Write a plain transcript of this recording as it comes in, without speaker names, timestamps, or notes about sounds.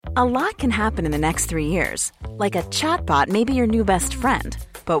A lot can happen in the next 3 years. Like a chatbot may be your new best friend.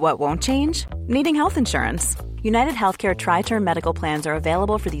 But what won't change? Needing health insurance. United Healthcare Tri-Term Medical Plans are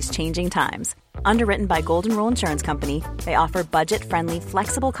available for these changing times. Underwritten by Golden Rule Insurance Company, they offer budget-friendly,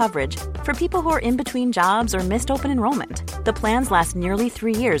 flexible coverage for people who are in between jobs or missed open enrollment. The plans last nearly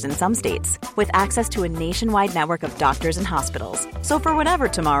 3 years in some states, with access to a nationwide network of doctors and hospitals. So for whatever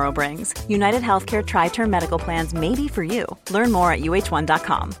tomorrow brings, United Healthcare Tri-Term Medical Plans may be for you. Learn more at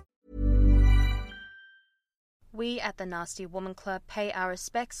uh1.com. We at the Nasty Woman Club pay our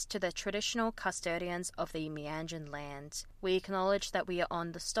respects to the traditional custodians of the Meanjin land. We acknowledge that we are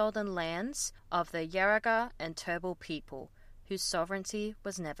on the stolen lands of the Yarraga and Turrbal people, whose sovereignty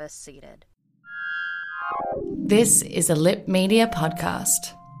was never ceded. This is a Lip Media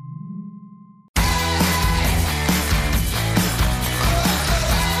podcast.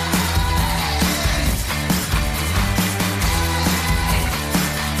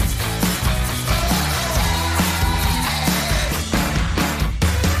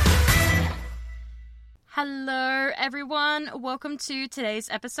 Hello everyone, welcome to today's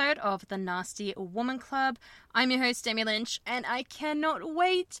episode of the Nasty Woman Club. I'm your host Demi Lynch and I cannot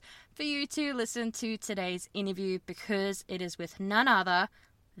wait for you to listen to today's interview because it is with none other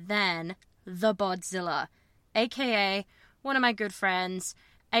than the Bodzilla, aka one of my good friends,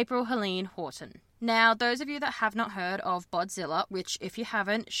 April Helene Horton. Now, those of you that have not heard of Bodzilla, which if you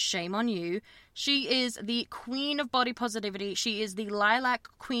haven't, shame on you, she is the queen of body positivity. She is the lilac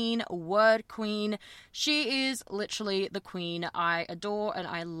queen, word queen. She is literally the queen I adore and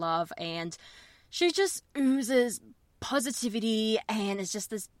I love, and she just oozes positivity and is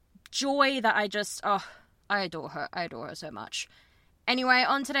just this joy that I adore her. I adore her so much. Anyway,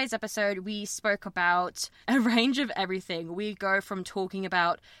 on today's episode, we spoke about a range of everything. We go from talking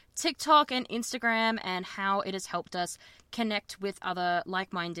about TikTok and Instagram and how it has helped us connect with other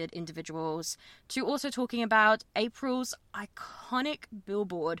like-minded individuals, to also talking about April's iconic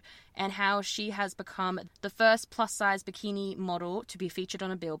billboard and how she has become the first plus-size bikini model to be featured on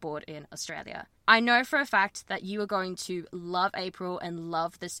a billboard in Australia. I know for a fact that you are going to love April and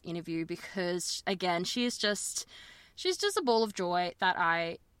love this interview because, again, she's just a ball of joy that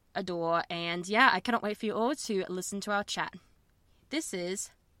I adore. And yeah, I cannot wait for you all to listen to our chat. This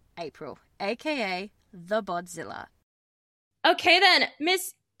is April, aka the Bodzilla. Okay then,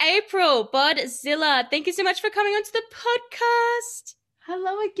 Miss April Bodzilla, thank you so much for coming onto the podcast.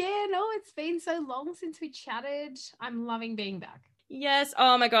 Hello again. Oh, it's been so long since we chatted. I'm loving being back. Yes,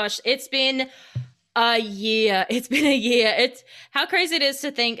 oh my gosh, it's been a year. It's been a year. It's how crazy it is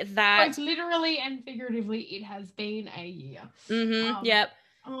to think that both literally and figuratively it has been a year. Yep.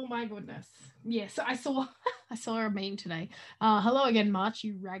 Oh my goodness. Yes, I saw a meme today. Hello again, March,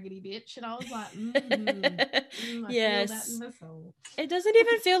 you raggedy bitch. And I was like, I yes. feel that in my soul. It doesn't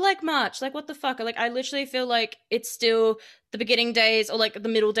even feel like March. Like, what the fuck? Like, I literally feel like it's still the beginning days or like the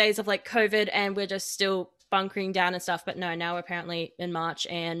middle days of like COVID and we're just still bunkering down and stuff. But no, now we're apparently in March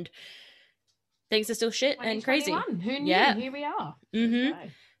and things are still shit and crazy. Who knew? Yeah. Here we are. Mm-hmm.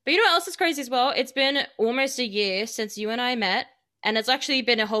 Okay. But you know what else is crazy as well? It's been almost a year since you and I met. And it's actually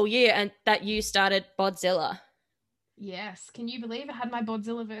been a whole year and that you started Bodzilla. Yes. Can you believe I had my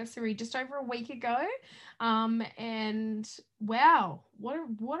Bodzilla-versary just over a week ago? And wow, what a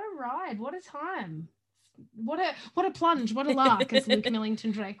ride. What a time. What a plunge. What a lark, as Luke Millington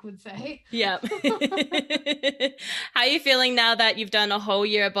Drake would say. Yeah. How are you feeling now that you've done a whole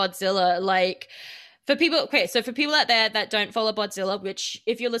year of Bodzilla? Like, for people out there that don't follow Bodzilla, which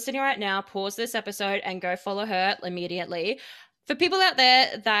if you're listening right now, pause this episode and go follow her immediately. For people out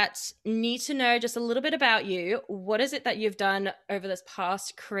there that need to know just a little bit about you, what is it that you've done over this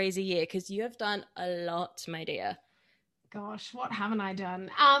past crazy year? Because you have done a lot, my dear. Gosh, what haven't I done?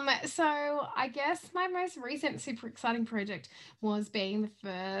 So I guess my most recent super exciting project was being the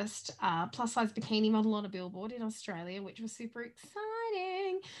first plus-size bikini model on a billboard in Australia, which was super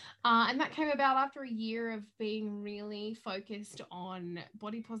exciting. And that came about after a year of being really focused on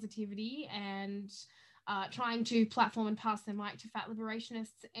body positivity and trying to platform and pass the mic to fat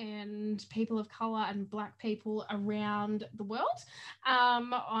liberationists and people of colour and Black people around the world.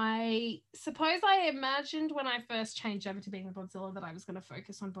 I suppose I imagined when I first changed over to being a Bodzilla that I was going to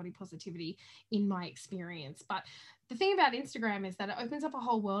focus on body positivity in my experience. But the thing about Instagram is that it opens up a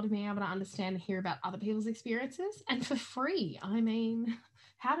whole world of being able to understand and hear about other people's experiences, and for free. I mean,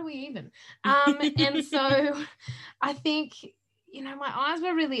 how do we even? And so I think, you know, my eyes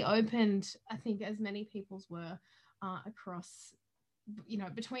were really opened, I think, as many people's were, across, you know,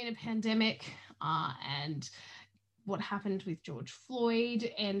 between a pandemic and what happened with George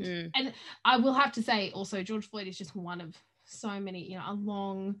Floyd. And I will have to say also, George Floyd is just one of so many, you know, a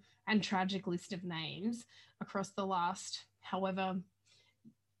long and tragic list of names across the last however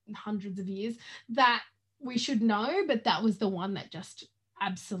hundreds of years that we should know, but that was the one that just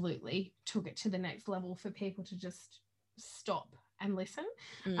absolutely took it to the next level for people to just stop and listen.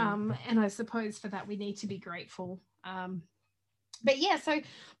 And I suppose for that we need to be grateful. But yeah, so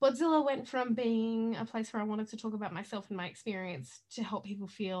Bodzilla went from being a place where I wanted to talk about myself and my experience to help people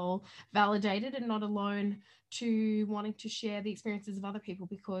feel validated and not alone, to wanting to share the experiences of other people,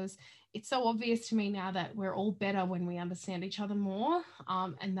 because it's so obvious to me now that we're all better when we understand each other more.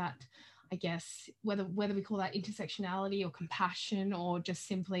 And that, I guess, whether we call that intersectionality or compassion or just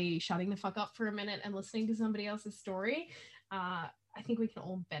simply shutting the fuck up for a minute and listening to somebody else's story, I think we can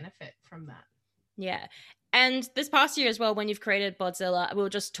all benefit from that. Yeah. And this past year as well, when you've created Bodzilla, we were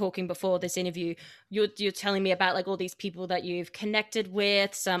just talking before this interview, you're telling me about like all these people that you've connected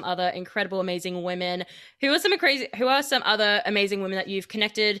with, some other incredible, amazing women. Who are some other amazing women that you've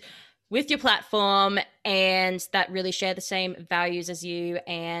connected with your platform and that really share the same values as you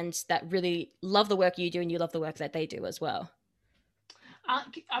and that really love the work you do and you love the work that they do as well?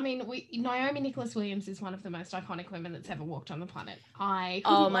 I mean, Naomi Nicholas Williams is one of the most iconic women that's ever walked on the planet.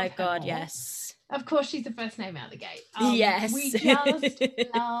 Oh my God, yes. Of course, she's the first name out of the gate. Yes. We just love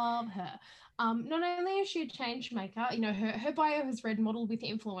her. Not only has she changed maker, you know, her bio has read model with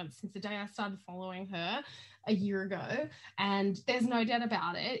influence since the day I started following her a year ago. And there's no doubt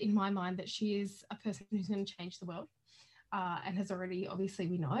about it in my mind that she is a person who's going to change the world. And has already, obviously,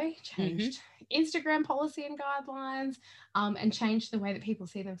 we know, changed Instagram policy and guidelines, and changed the way that people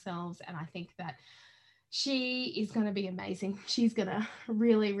see themselves. And I think that she is going to be amazing. She's going to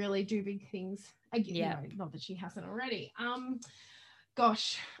really, really do big things. You know, not that she hasn't already.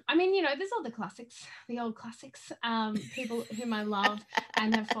 Gosh, I mean, you know, there's all the classics, the old classics, people whom I love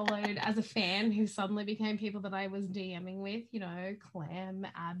and have followed as a fan who suddenly became people that I was DMing with, you know, Clem,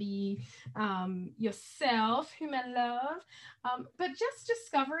 Abby, yourself, whom I love. But just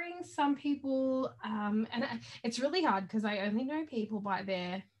discovering some people, and it's really hard because I only know people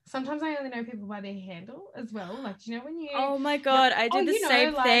by sometimes I only know people by their handle as well. Like, you know, when you... Oh my God, I did the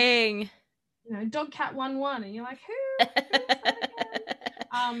same thing. You know, Dogcat11, and you're like, who is that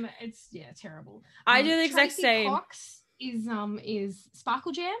again? It's terrible. I do the exact Tracy same. Cox is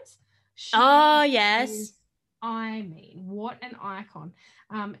Sparkle Jams. Yes. I mean, what an icon.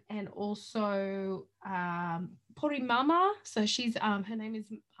 And also Pori Mama. So she's her name is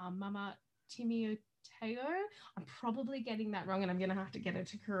Mama Timioteo. I'm probably getting that wrong, and I'm going to have to get her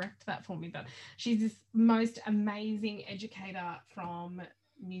to correct that for me. But she's this most amazing educator from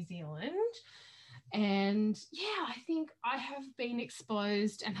New Zealand. And yeah, I think I have been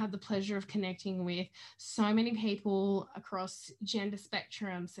exposed and had the pleasure of connecting with so many people across gender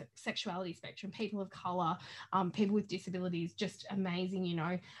spectrum, sexuality spectrum, people of color, people with disabilities. Just amazing, you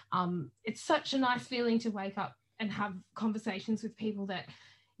know. It's such a nice feeling to wake up and have conversations with people that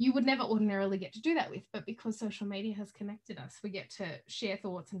you would never ordinarily get to do that with, but because social media has connected us, we get to share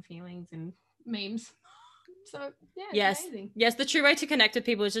thoughts and feelings and memes. So yeah, it's amazing. Yes, the true way to connect with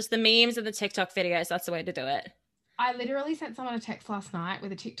people is just the memes and the TikTok videos. That's the way to do it. I literally sent someone a text last night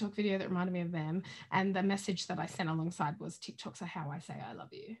with a TikTok video that reminded me of them, and the message that I sent alongside was, TikToks are how I say I love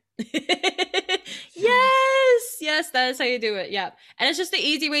you. Yes, that is how you do it. Yeah. And it's just the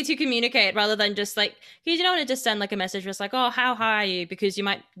easy way to communicate rather than just like, because you don't want to just send like a message just like, oh, how high are you? Because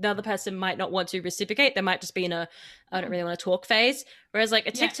the other person might not want to reciprocate. They might just be in a, I don't really want to talk phase. Whereas like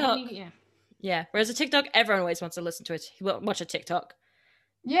a TikTok, whereas a TikTok, everyone always wants to listen to it. Watch a TikTok.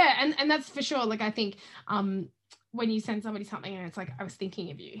 Yeah, and that's for sure. Like I think when you send somebody something and it's like, I was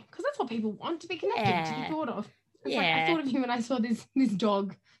thinking of you, because that's what people want, to be connected, to be thought of. It's like, I thought of you when I saw this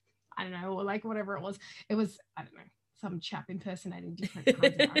dog, I don't know, or like whatever it was. It was, I don't know, some chap impersonating different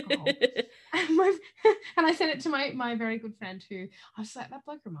kinds of alcohol. And I sent it to my very good friend who, I was like, that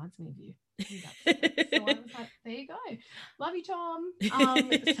bloke reminds me of you. So I was like, there you go. Love you, Tom.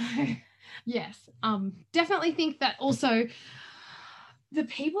 So yes, definitely think that also the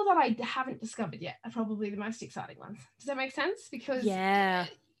people that I haven't discovered yet are probably the most exciting ones. Does that make sense? Because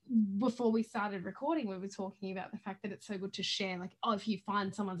before we started recording, we were talking about the fact that it's so good to share, like, oh, if you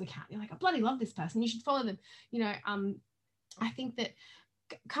find someone's account, you're like, I bloody love this person, you should follow them. You know, I think that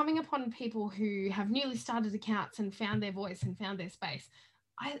coming upon people who have newly started accounts and found their voice and found their space,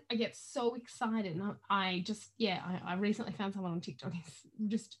 I get so excited. And I recently found someone on TikTok. He's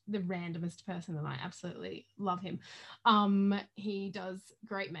just the randomest person and I absolutely love him. He does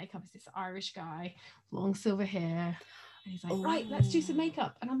great makeup. He's this Irish guy, long silver hair. And he's like, right, let's do some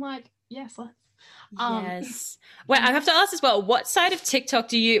makeup. And I'm like, yes, let's. Yes. Wait, I have to ask as well, what side of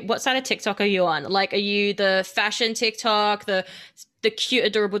TikTok are you on? Like, are you the fashion TikTok, the cute,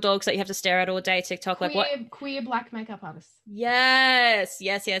 adorable dogs that you have to stare at all day TikTok? Like what? Queer black makeup artists. Yes.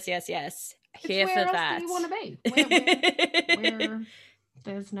 Yes, yes, yes, yes. It's Here where for else that. do you want to be? Where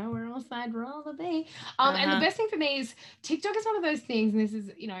there's nowhere else I'd rather be. And the best thing for me is TikTok is one of those things, and this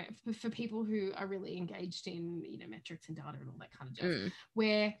is, you know, for people who are really engaged in, you know, metrics and data and all that kind of jazz,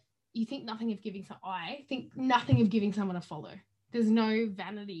 where you think nothing of giving I think nothing of giving someone a follow. There's no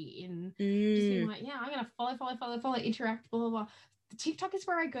vanity in just being like, yeah, I'm gonna follow, interact, blah blah blah. TikTok is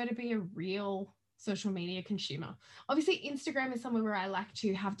where I go to be a real social media consumer. Obviously, Instagram is somewhere where I like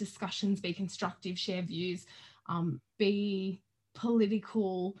to have discussions, be constructive, share views, be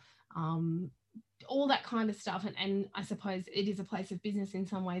political, all that kind of stuff. And I suppose it is a place of business in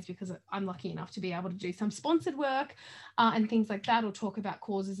some ways, because I'm lucky enough to be able to do some sponsored work and things like that, or talk about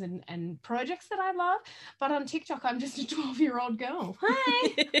causes and projects that I love. But on TikTok, I'm just a 12-year-old girl.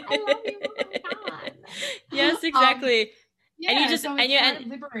 Hi, I love you. Oh my God. Yes, exactly. Yeah, and you just so it's kind of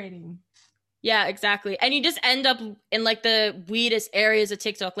liberating. Yeah, exactly. And you just end up in like the weirdest areas of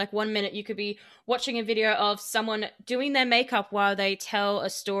TikTok. Like one minute you could be watching a video of someone doing their makeup while they tell a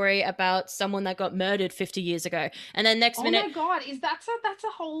story about someone that got murdered 50 years ago. And then next minute, oh my God, that's a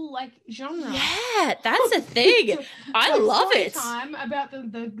whole like genre. Yeah, that's a thing. I like love story it. Time about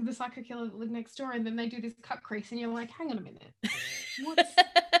the psycho killer that lived next door, and then they do this cut crease, and you're like, hang on a minute. What's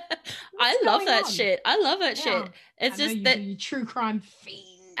I love that on? shit. I love that shit. It's just that you true crime fiend.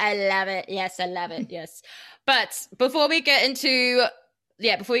 I love it. Yes, I love it. Yes. But before we get too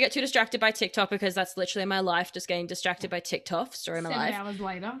distracted by TikTok, because that's literally my life, just getting distracted by TikTok, story of my life. 7 hours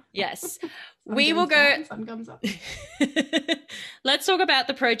later. Yes. We will go. Sun comes up. Let's talk about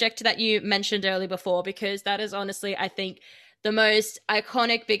the project that you mentioned earlier before, because that is honestly, I think, the most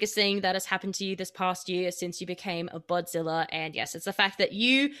iconic, biggest thing that has happened to you this past year since you became a Bodzilla. And yes, it's the fact that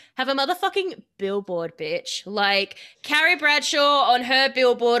you have a motherfucking billboard, bitch. Like Carrie Bradshaw on her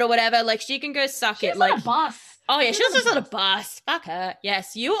billboard or whatever. Like she can go suck it. Like on a bus. Oh yeah, she was just on a bus. Fuck her.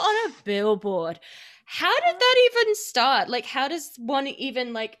 Yes, you were on a billboard. How did that even start? Like, how does one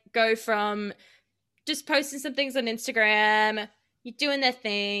even like go from just posting some things on Instagram, you're doing their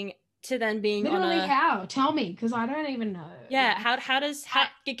thing, to then being literally on a... How? Tell me, because I don't even know. Yeah,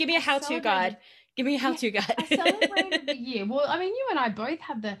 give me a how-to guide. Give me a how-to guide. I celebrated the year. Well, I mean, you and I both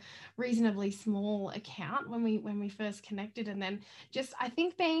had the reasonably small account when we first connected, and then just I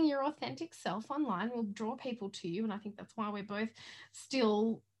think being your authentic self online will draw people to you, and I think that's why we're both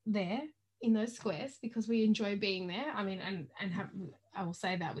still there in those squares, because we enjoy being there. I mean, and have, I will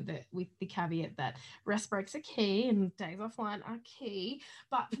say that with the caveat that rest breaks are key and days offline are key,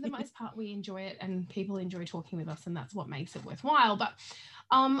 but for the most part we enjoy it and people enjoy talking with us, and that's what makes it worthwhile. But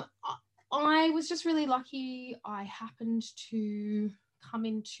I was just really lucky. I happened to come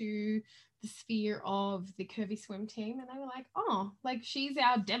into the sphere of the curvy swim team, and they were like, oh, like she's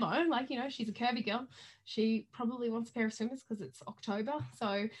our demo, like, you know, she's a curvy girl, she probably wants a pair of swimmers because it's October.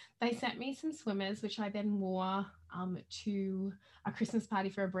 So they sent me some swimmers, which I then wore to a Christmas party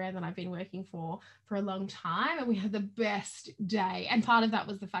for a brand that I've been working for a long time, and we had the best day. And part of that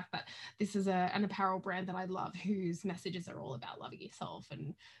was the fact that this is an apparel brand that I love, whose messages are all about loving yourself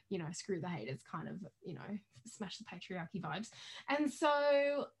and, you know, screw the haters, kind of, you know, smash the patriarchy vibes. And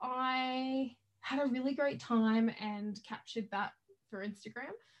so I had a really great time and captured that for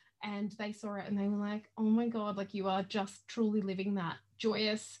Instagram, and they saw it and they were like, oh my God, like you are just truly living that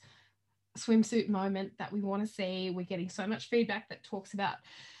joyous swimsuit moment that we want to see. We're getting so much feedback that talks about,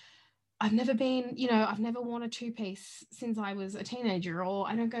 I've never worn a two-piece since I was a teenager, or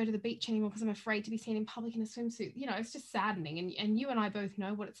I don't go to the beach anymore because I'm afraid to be seen in public in a swimsuit. You know, it's just saddening. And you and I both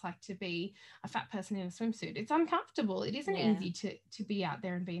know what it's like to be a fat person in a swimsuit. It's uncomfortable. It isn't easy to be out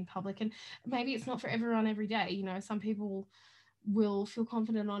there and be in public. And maybe it's not for everyone every day. You know, some people will feel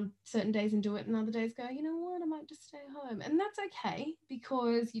confident on certain days and do it, and other days go, you know what, I might just stay home. And that's okay,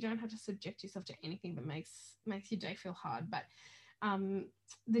 because you don't have to subject yourself to anything that makes your day feel hard. But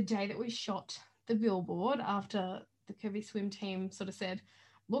the day that we shot the billboard, after the curvy swim team sort of said,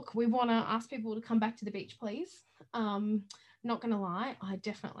 look, we want to ask people to come back to the beach, please. Not gonna lie, I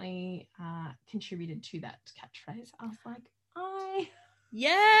definitely contributed to that catchphrase. I was like,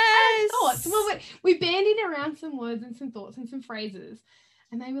 yes, thoughts. Well, we bandied around some words and some thoughts and some phrases,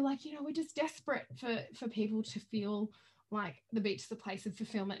 and they were like, you know, we're just desperate for people to feel like the beach is a place of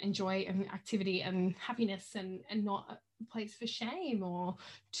fulfillment and joy and activity and happiness, and not a place for shame or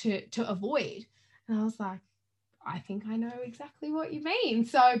to avoid. And I was like, I think I know exactly what you mean.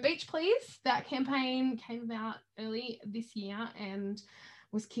 So Beach Please, that campaign came about early this year, and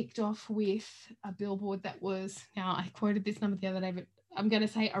was kicked off with a billboard that was, now I quoted this number the other day, but I'm going to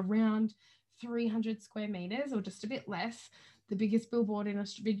say around 300 square meters or just a bit less, the biggest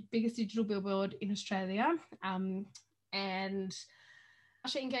digital billboard in Australia. And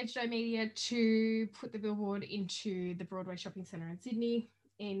she engaged Media to put the billboard into the Broadway Shopping Centre in Sydney,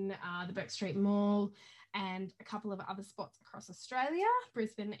 in the Bourke Street Mall, and a couple of other spots across Australia,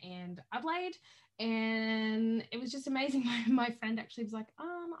 Brisbane and Adelaide. And it was just amazing. My friend actually was like,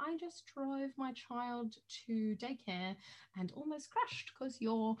 I just drove my child to daycare and almost crashed because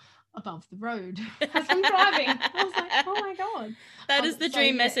you're above the road as I'm driving. I was like, oh my God. That is the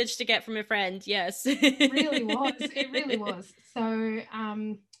dream message to get from a friend. Yes. It really was. It really was. So,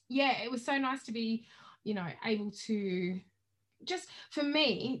 it was so nice to be, able to, just for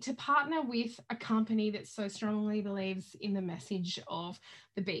me to partner with a company that so strongly believes in the message of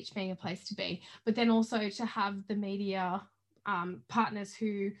the beach being a place to be, but then also to have the media partners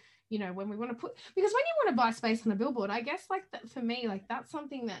who, when we want to because when you want to buy space on a billboard, I guess like that for me, like that's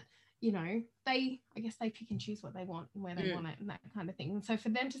something that, they pick and choose what they want and where they want it and that kind of thing. And so for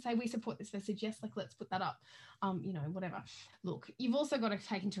them to say, we support this message, yes, like let's put that up, whatever. Look, you've also got to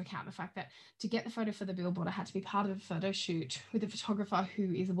take into account the fact that to get the photo for the billboard, I had to be part of a photo shoot with a photographer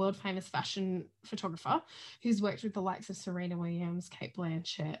who is a world famous fashion photographer who's worked with the likes of Serena Williams, Kate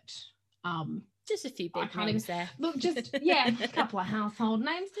Blanchett, just a few big names there. Look, just, a couple of household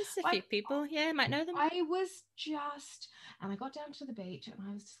names. Just a few people, might know them. And I got down to the beach and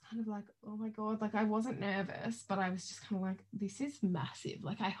I was just kind of like, oh my God, like I wasn't nervous, but I was just kind of like, this is massive.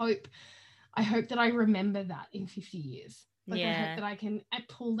 Like I hope that I remember that in 50 years. Like I hope that I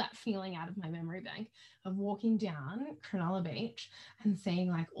pull that feeling out of my memory bank of walking down Cronulla Beach and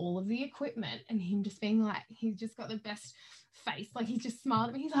seeing like all of the equipment and him just being like, he's just got the best face. Like he just smiled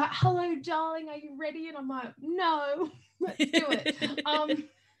at me. He's like, hello, darling, are you ready? And I'm like, no, let's do it.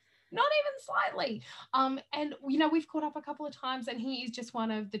 Not even slightly. And we've caught up a couple of times and he is just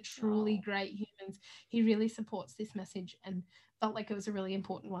one of the truly great humans. He really supports this message and felt like it was a really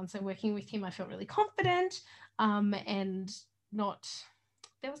important one. So working with him, I felt really confident and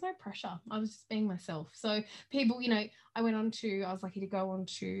there was no pressure. I was just being myself. So people, I was lucky to go on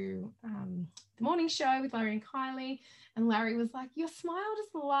to the morning show with Larry and Kylie, and Larry was like, your smile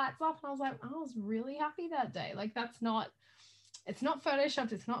just lights up. And I was like, I was really happy that day. Like it's not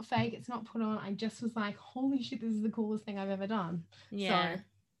photoshopped, it's not fake, it's not put on. I just was like, holy shit, this is the coolest thing I've ever done. Yeah. So,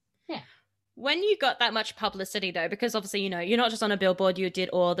 yeah. When you got that much publicity though, because obviously, you're not just on a billboard, you did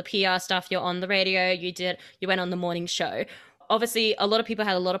all the PR stuff, you're on the radio, you went on the morning show. Obviously, a lot of people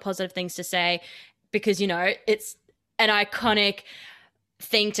had a lot of positive things to say because, it's an iconic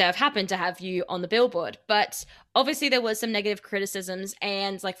thing to have happened to have you on the billboard. But obviously there was some negative criticisms,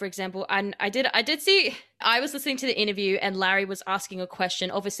 and like, for example, I did see, I was listening to the interview and Larry was asking a question.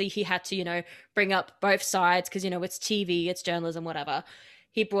 Obviously he had to, bring up both sides because, it's TV, it's journalism, whatever.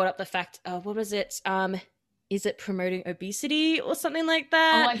 He brought up the fact, what was it? Is it promoting obesity or something like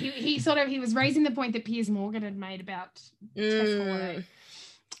that? Oh, he was raising the point that Piers Morgan had made about Tess Holiday.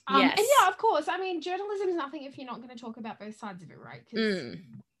 Yes. And yeah, of course. I mean, journalism is nothing if you're not going to talk about both sides of it, right? Because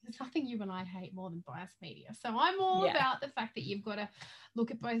there's nothing you and I hate more than biased media. So I'm all about the fact that you've got to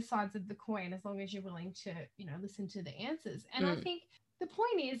look at both sides of the coin as long as you're willing to, listen to the answers. And I think the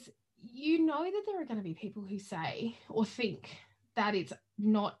point is, that there are going to be people who say or think that it's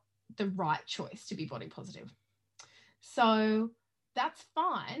not the right choice to be body positive. So that's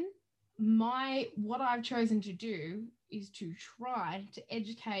fine. What I've chosen to do is to try to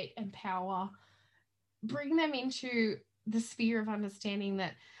educate, empower, bring them into the sphere of understanding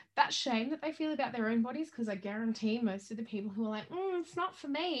that shame that they feel about their own bodies, because I guarantee most of the people who are like, it's not for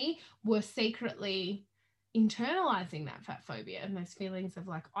me, were secretly internalizing that fat phobia and those feelings of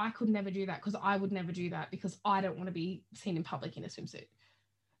like, I could never do that because I would never do that because I don't want to be seen in public in a swimsuit.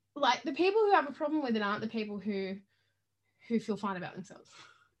 Like, the people who have a problem with it aren't the people who feel fine about themselves.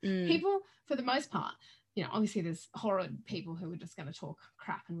 People, for the most part, obviously there's horrid people who are just going to talk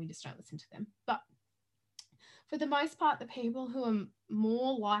crap and we just don't listen to them. But for the most part, the people who are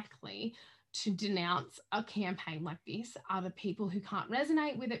more likely to denounce a campaign like this are the people who can't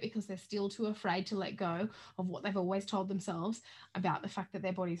resonate with it because they're still too afraid to let go of what they've always told themselves about the fact that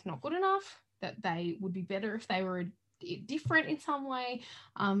their body's not good enough, that they would be better if they were different in some way.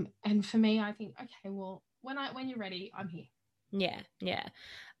 And for me, I think, okay, well, when you're ready, I'm here. Yeah.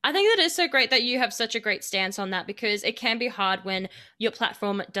 I think that is so great that you have such a great stance on that, because it can be hard when your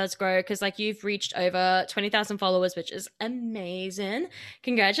platform does grow, because like you've reached over 20,000 followers, which is amazing.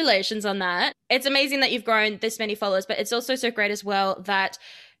 Congratulations on that. It's amazing that you've grown this many followers, but it's also so great as well that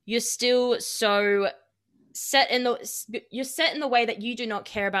you're still so set in the way that you do not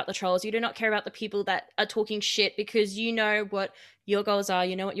care about the trolls. You do not care about the people that are talking shit, because you know what your goals are,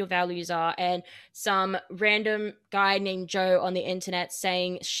 you know what your values are, and some random guy named Joe on the internet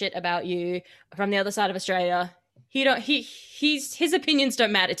saying shit about you from the other side of Australia, his opinions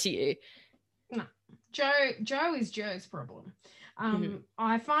don't matter to you. No. Joe is Joe's problem.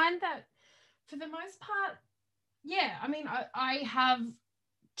 I find that for the most part, yeah, I mean, I have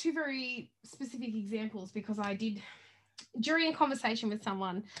two very specific examples, because I did, during a conversation with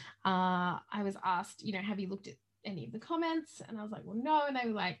someone, I was asked, you know, have you looked at any of the comments? And I was like, well, no. And they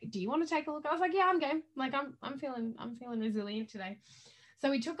were like, do you want to take a look? I was like, yeah, I'm game. Like, I'm feeling resilient today.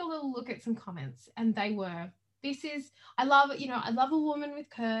 So we took a little look at some comments, and they were, I love a woman with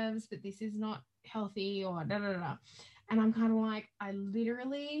curves, but this is not healthy, or da da da. And I'm kind of like, I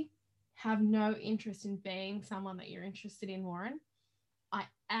literally have no interest in being someone that you're interested in, Warren. I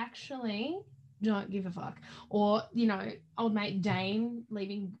actually don't give a fuck. Or, you know, old mate Dane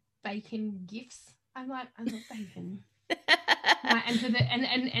leaving bacon gifts. I'm like, I love bacon.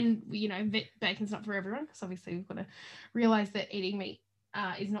 And you know, bacon's not for everyone, because obviously we've got to realize that eating meat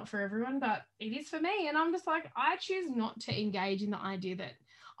is not for everyone, but it is for me. And I'm just like, I choose not to engage in the idea that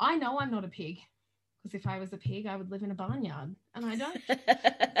I know I'm not a pig, because if I was a pig, I would live in a barnyard, and I don't.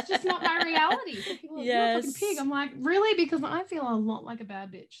 It's just not my reality. So people are like, you're a fucking pig. I'm like, really? Because I feel a lot like a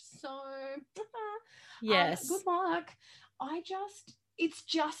bad bitch. So, yes. Good luck.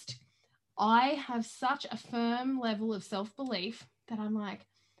 I have such a firm level of self-belief that I'm like,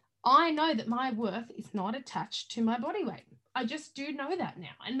 I know that my worth is not attached to my body weight. I just do know that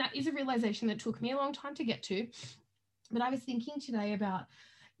now. And that is a realization that took me a long time to get to. But I was thinking today about,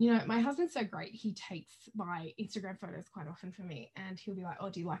 you know, my husband's so great. He takes my Instagram photos quite often for me, and he'll be like, oh,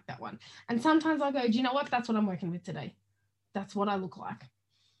 do you like that one? And sometimes I go, do you know what? That's what I'm working with today. That's what I look like.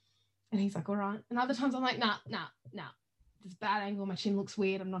 And he's like, all right. And other times I'm like, nah. This bad angle. My chin looks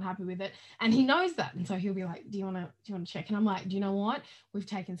weird. I'm not happy with it. And he knows that. And so he'll be like, do you want to check? And I'm like, do you know what? We've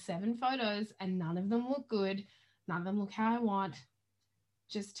taken 7 photos and none of them look good. None of them look how I want.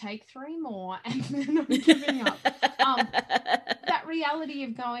 Just take 3 more, and then I'm giving up. That reality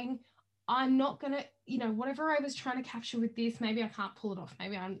of going, I'm not going to, you know, whatever I was trying to capture with this, maybe I can't pull it off.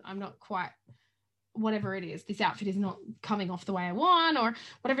 Maybe I'm not quite, whatever it is, this outfit is not coming off the way I want, or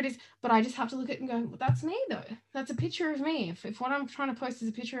whatever it is. But I just have to look at it and go, well, that's me though. That's a picture of me. If what I'm trying to post is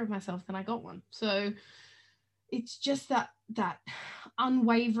a picture of myself, then I got one. So it's just that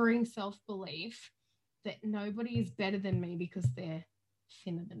unwavering self-belief that nobody is better than me because they're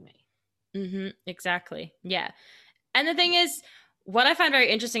thinner than me. Exactly. Yeah. And the thing is, what I find very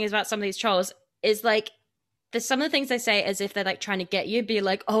interesting is about some of these trolls is like, there's some of the things they say as if they're like trying to get you, be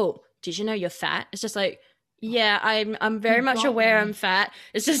like, oh, did you know you're fat? It's just like, yeah, I'm very much aware I'm fat.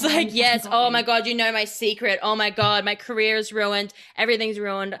 It's just like, yes, oh my God, you know my secret. Oh my God, my career is ruined. Everything's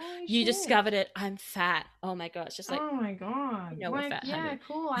ruined. You discovered it. I'm fat. Oh my God. It's just like, oh my God. You know, we're fat, yeah, honey.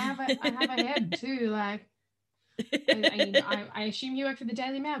 cool. I have a head too. Like, I assume you work for the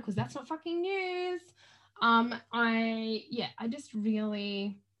Daily Mail, because that's not fucking news. I just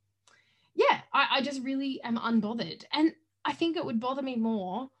really am unbothered. And I think it would bother me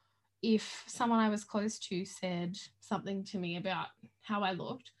more if someone I was close to said something to me about how I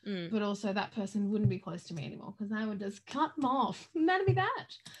looked, but also that person wouldn't be close to me anymore, because I would just cut them off. And that'd be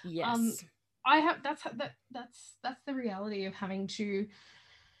that. Yes. That's the reality of having to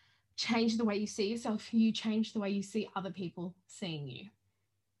change the way you see yourself. You change the way you see other people seeing you.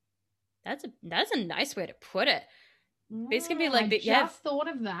 That's a nice way to put it. It's gonna be like I just thought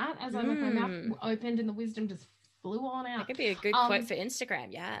of that as I my mouth opened and the wisdom just flew on out. That could be a good quote for Instagram.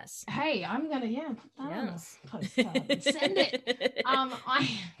 Yes. Hey, I'm gonna put that on a postcard and send it.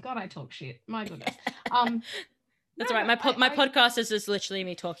 I talk shit. My goodness. That's right. My podcast is just literally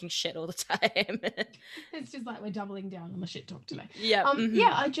me talking shit all the time. It's just like we're doubling down on the shit talk today. Yeah.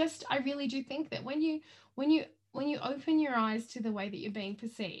 Yeah. I really do think that when you open your eyes to the way that you're being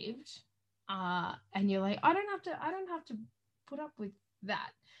perceived, and you're like, I don't have to put up with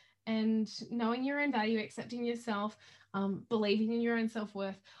that, and knowing your own value, accepting yourself, believing in your own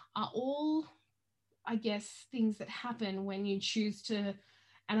self-worth are all, I guess, things that happen when you choose to.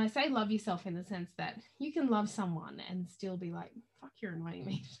 And I say love yourself in the sense that you can love someone and still be like, fuck, you're annoying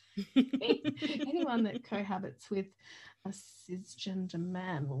me. Anyone that cohabits with a cisgender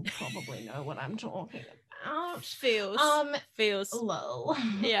man will probably know what I'm talking about. Feels. Lol.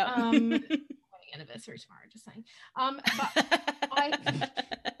 Yeah. Wedding anniversary tomorrow, just saying. But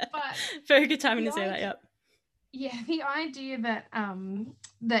very good timing to say that, yep. the idea that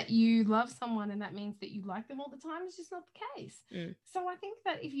that you love someone and that means that you like them all the time is just not the case. So I think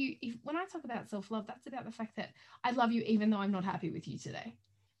that if when I talk about self-love, that's about the fact that I love you even though I'm not happy with you today.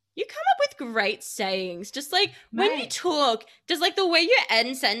 You come up with great sayings. Just like when you Mate. talk, just like the way you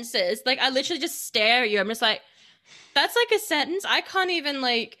end sentences, like I literally just stare at you. I'm just like, that's like a sentence. I can't even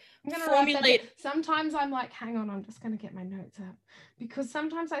like I'm gonna write that down. formulate. Sometimes I'm like, hang on, I'm just gonna get my notes out because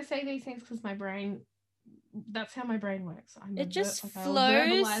sometimes I say these things because my brain. That's how my brain works. It just I'll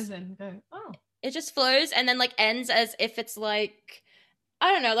flows. verbalize and go, oh. It just flows and then like ends as if it's like,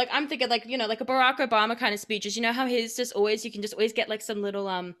 I don't know, like I'm thinking like, you know, like a Barack Obama kind of speeches. You know how his just always, you can just always get like some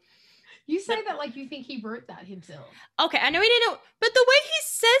little You say that like you think he wrote that himself. Okay, I know he didn't, but the way he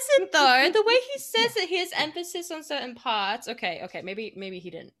says it though, the way he says it, his emphasis on certain parts. Okay, maybe he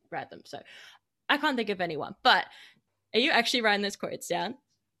didn't write them, so I can't think of anyone. But are you actually writing those quotes down?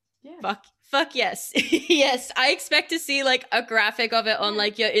 Yeah. Fuck yes. Yes, I expect to see like a graphic of it on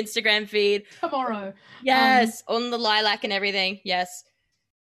like your Instagram feed tomorrow. Yes, on the lilac and everything. Yes.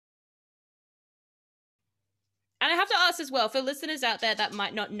 And I have to ask as well, for listeners out there that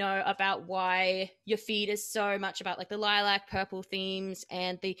might not know about why your feed is so much about like the lilac, purple themes,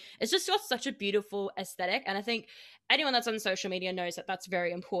 and it's just got such a beautiful aesthetic. And I think anyone that's on social media knows that that's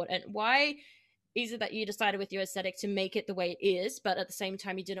very important. Why is it that you decided with your aesthetic to make it the way it is, but at the same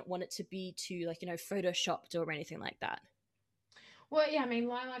time you didn't want it to be too like, you know, photoshopped or anything like that? Well, yeah, I mean,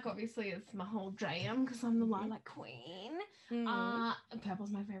 lilac obviously is my whole jam because I'm the lilac queen.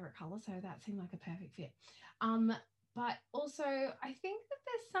 Purple's my favorite color, so that seemed like a perfect fit. But also, I think that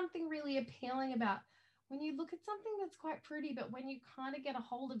there's something really appealing about when you look at something that's quite pretty, but when you kind of get a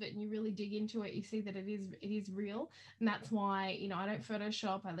hold of it and you really dig into it, you see that it is real, and that's why, you know, I don't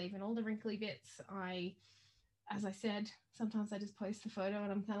Photoshop. I leave in all the wrinkly bits. As I said, sometimes I just post the photo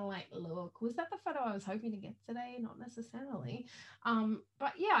and I'm kind of like, look, was that the photo I was hoping to get today? Not necessarily.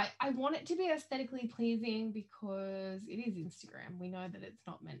 But yeah, I want it to be aesthetically pleasing because it is Instagram. We know that it's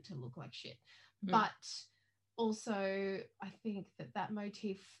not meant to look like shit. But also, I think that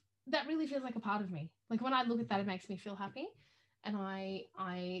motif, that really feels like a part of me. Like when I look at that, it makes me feel happy. And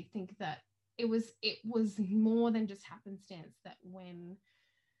I think that it was more than just happenstance that when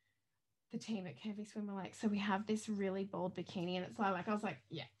the team at Curvy Swim were like, so we have this really bold bikini and it's like I was like,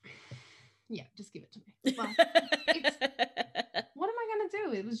 yeah, just give it to me. Like, what am I going to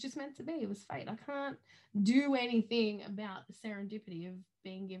do? It was just meant to be. It was fate. I can't do anything about the serendipity of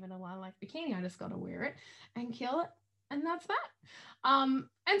being given a lilac bikini. I just got to wear it and kill it. And that's that. And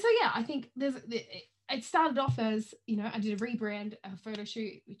so, yeah, I think it started off as, you know, I did a rebrand, a photo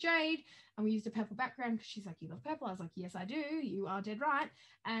shoot with Jade, and we used a purple background because she's like, you love purple. I was like, yes, I do. You are dead right.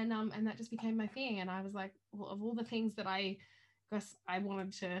 And that just became my thing. And I was like, well, of all the things that I guess I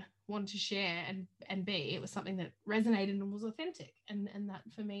wanted to share and be, it was something that resonated and was authentic. And that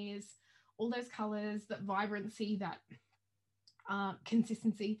for me is all those colors, that vibrancy, that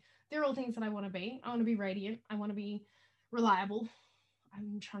consistency. They're all things that I want to be. I want to be radiant. I want to be reliable.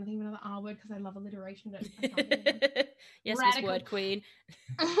 I'm trying to think of another R word because I love alliteration. But I can't think yes, Miss Word Queen.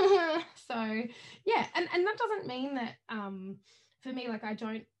 So yeah, and that doesn't mean that for me, like I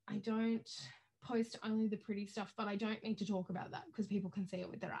don't post only the pretty stuff, but I don't need to talk about that because people can see it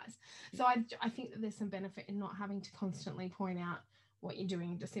with their eyes. So I think that there's some benefit in not having to constantly point out what you're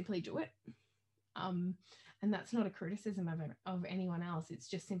doing, just simply do it. And that's not a criticism of anyone else. It's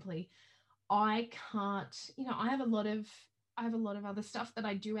just simply I can't, you know, I have a lot of other stuff that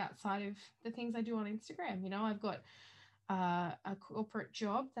I do outside of the things I do on Instagram. You know, I've got a corporate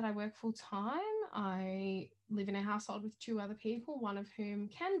job that I work full time. I live in a household with 2 other people, one of whom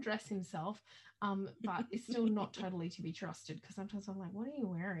can dress himself, but is still not totally to be trusted because sometimes I'm like, what are you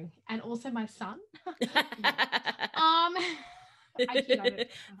wearing? And also my son.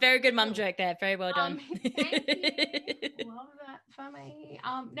 Very good mum joke there. Very well done. Thank you. Love that for me.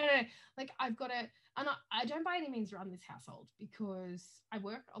 No, like I've got to, and I don't by any means run this household because I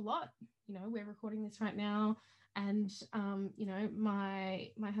work a lot. You know, we're recording this right now, and you know, my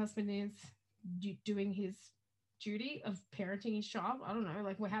husband is doing his duty of parenting his child. I don't know,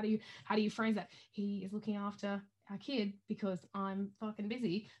 like, well, how do you phrase that? He is looking after our kid because I'm fucking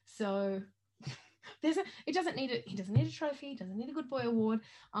busy. So he doesn't need a trophy, he doesn't need a good boy award,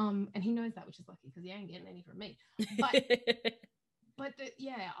 and he knows that, which is lucky because he ain't getting any from me. But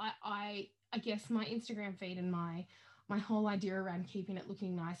I guess my Instagram feed and my whole idea around keeping it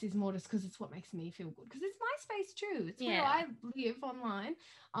looking nice is more just because it's what makes me feel good, because it's my space too. It's where I live online,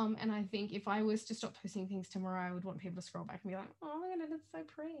 and I think if I was to stop posting things tomorrow, I would want people to scroll back and be like, oh my god, it's so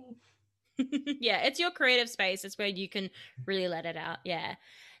pretty. Yeah, it's your creative space. It's where you can really let it out. Yeah.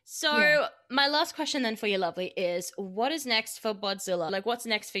 So Yeah. my last question then for you, lovely, is what is next for Bodzilla? Like, what's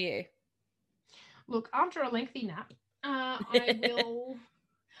next for you? Look, after a lengthy nap, I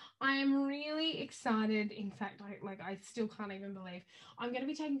am really excited. In fact, I still can't even believe I'm going to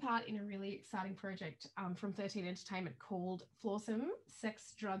be taking part in a really exciting project from 13 Entertainment called Flawsome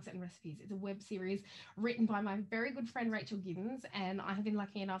Sex, Drugs and Recipes. It's a web series written by my very good friend Rachel Giddens, and I have been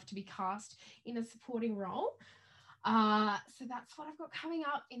lucky enough to be cast in a supporting role. So that's what I've got coming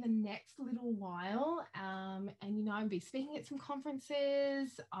up in the next little while. And I'll be speaking at some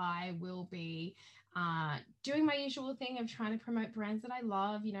conferences. I will be doing my usual thing of trying to promote brands that I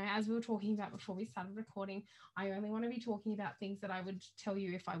love. As we were talking about before we started recording, I only want to be talking about things that I would tell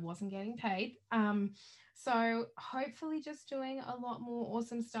you if I wasn't getting paid. So hopefully just doing a lot more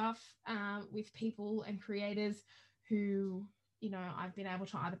awesome stuff with people and creators who I've been able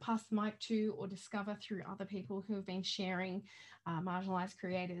to either pass the mic to or discover through other people who have been sharing marginalized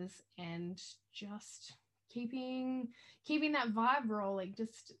creators, and just keeping that vibe rolling,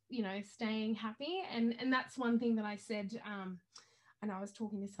 just, staying happy. And that's one thing that I said, and I was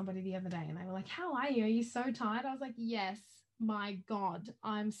talking to somebody the other day and they were like, how are you? Are you so tired? I was like, yes, my God,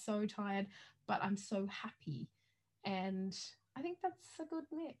 I'm so tired, but I'm so happy. And I think that's a good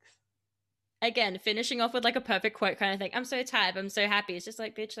mix. Again, finishing off with like a perfect quote kind of thing. I'm so tired, but I'm so happy. It's just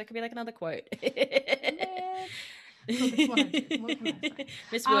like, bitch, that could be like another quote. Look, it's what I do. What can I say?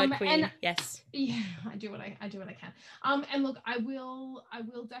 Miss Word Queen, yes. Yeah, I do what I can. And look, I will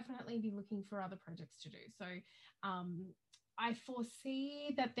definitely be looking for other projects to do. So, I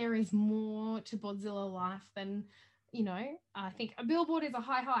foresee that there is more to Bodzilla life than, I think a billboard is a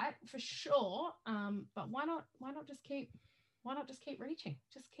high height for sure. But why not just keep reaching?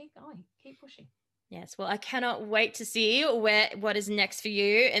 Just keep going, keep pushing. Yes, well, I cannot wait to see what is next for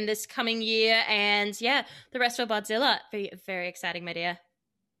you in this coming year, and the rest of Bodzilla. Very exciting, my dear.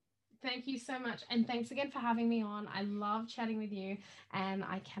 Thank you so much, and thanks again for having me on. I love chatting with you, and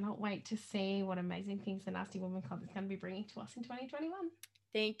I cannot wait to see what amazing things the Nasty Woman Club is going to be bringing to us in 2021.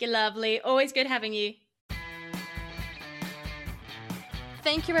 Thank you, lovely. Always good having you.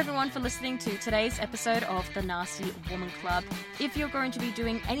 Thank you everyone for listening to today's episode of the Nasty Woman Club. If you're going to be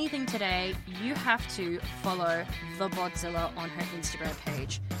doing anything today, you have to follow the Bodzilla on her Instagram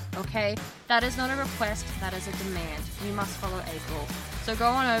page. Okay? That is not a request, that is a demand. You must follow April. So go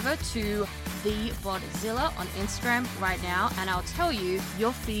on over to the Bodzilla on Instagram right now, and I'll tell you,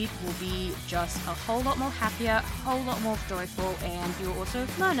 your feed will be just a whole lot more happier, a whole lot more joyful, and you'll also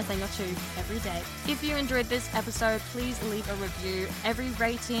learn a thing or two every day. If you enjoyed this episode, please leave a review. Every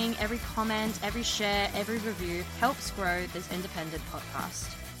rating, every comment, every share, every review helps grow this independent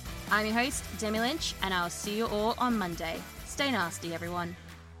podcast. I'm your host, Demi Lynch, and I'll see you all on Monday. Stay nasty, everyone.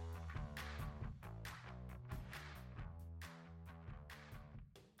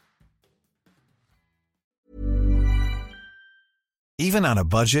 Even on a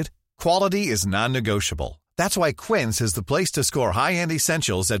budget, quality is non-negotiable. That's why Quince is the place to score high-end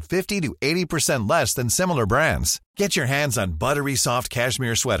essentials at 50 to 80% less than similar brands. Get your hands on buttery soft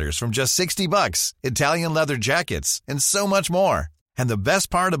cashmere sweaters from just $60, Italian leather jackets, and so much more. And the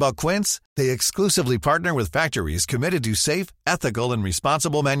best part about Quince, they exclusively partner with factories committed to safe, ethical, and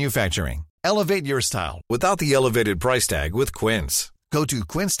responsible manufacturing. Elevate your style without the elevated price tag with Quince. Go to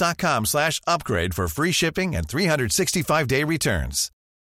quince.com/upgrade for free shipping and 365-day returns.